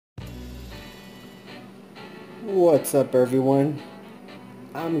What's up everyone?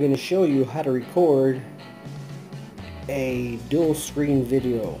 I'm going to show you how to record a dual screen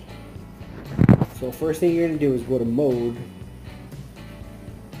video. So first thing you're going to do is go to mode,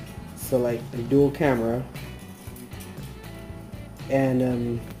 select the dual camera,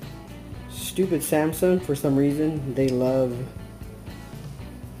 and stupid Samsung, for some reason they love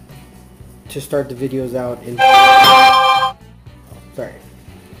to start the videos out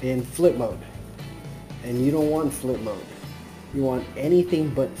in flip mode, and you don't want flip mode. You want anything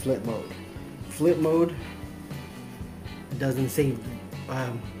but flip mode. Flip mode doesn't save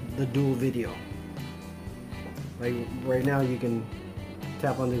the dual video. Like right now you can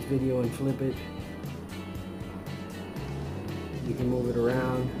tap on this video and flip it. You can move it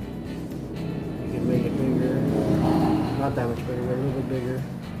around. You can make it bigger. Not that much bigger, but a little bit bigger.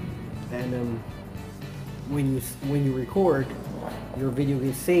 And when you record, your video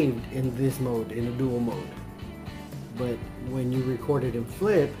gets saved in this mode, in the dual mode. But when you record it in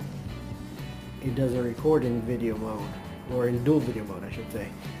flip, it doesn't record in video mode, or in dual video mode I should say.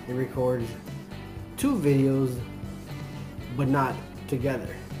 It records two videos but not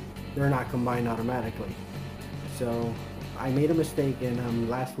together. They're not combined automatically. So I made a mistake, and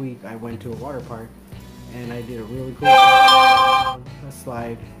last week I went to a water park and I did a really cool a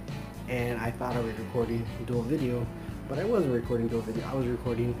slide, and I thought I was recording dual video, but I wasn't recording dual video. I was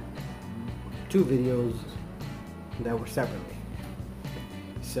recording two videos that were separately.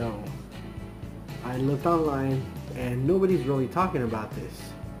 So I looked online and nobody's really talking about this.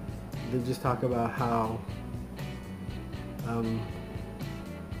 They just talk about how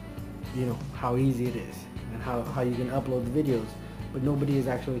you know, how easy it is and how you can upload the videos, but nobody is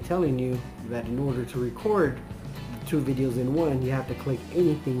actually telling you that in order to record two videos in one, you have to click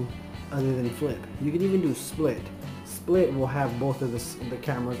anything other than flip. You can even do split. Split will have both of the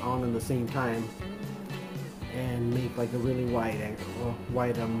cameras on at the same time and make like a really wide angle,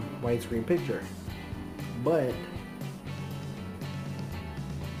 well, widescreen picture. But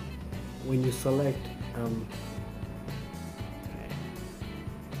when you select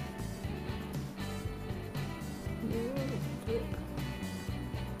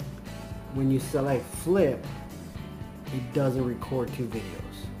when you select flip, it doesn't record two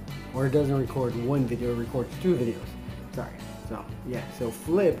videos, or it doesn't record one video, it records two videos. Sorry. So yeah, so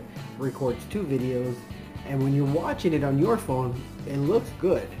flip records two videos, and when you're watching it on your phone, it looks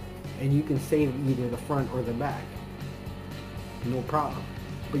good, and you can save either the front or the back, no problem.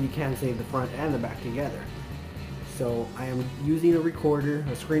 But you can't save the front and the back together. So I am using a recorder,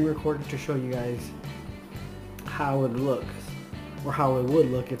 a screen recorder, to show you guys how it looks, or how it would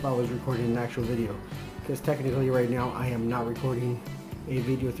look if I was recording an actual video. Because technically right now I am not recording a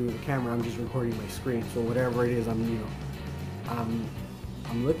video through the camera, I'm just recording my screen. So whatever it is I'm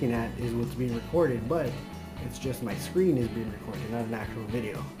looking at is what's being recorded, but it's just my screen is being recorded, not an actual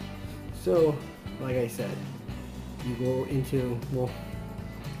video. So like I said, you go into, well,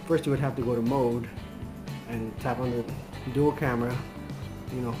 first you would have to go to mode and tap on the dual camera.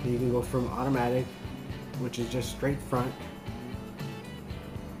 You know, you can go from automatic, which is just straight front,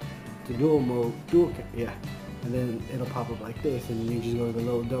 to dual mode, and then it'll pop up like this, and you just go to the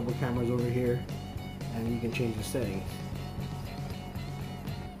little double cameras over here and you can change the settings.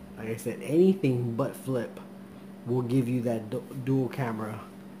 Like I said, anything but flip will give you that dual camera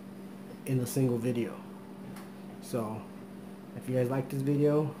in a single video. So if you guys like this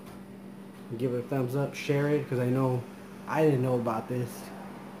video, give it a thumbs up, share it, because I know I didn't know about this,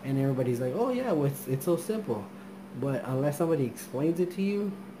 and everybody's like, oh yeah, well, it's so simple. But unless somebody explains it to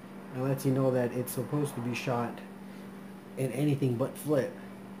you and lets you know that it's supposed to be shot in anything but flip,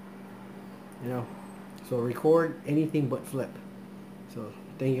 you know, so record anything but flip. So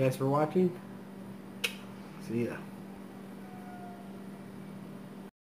thank you guys for watching. See ya.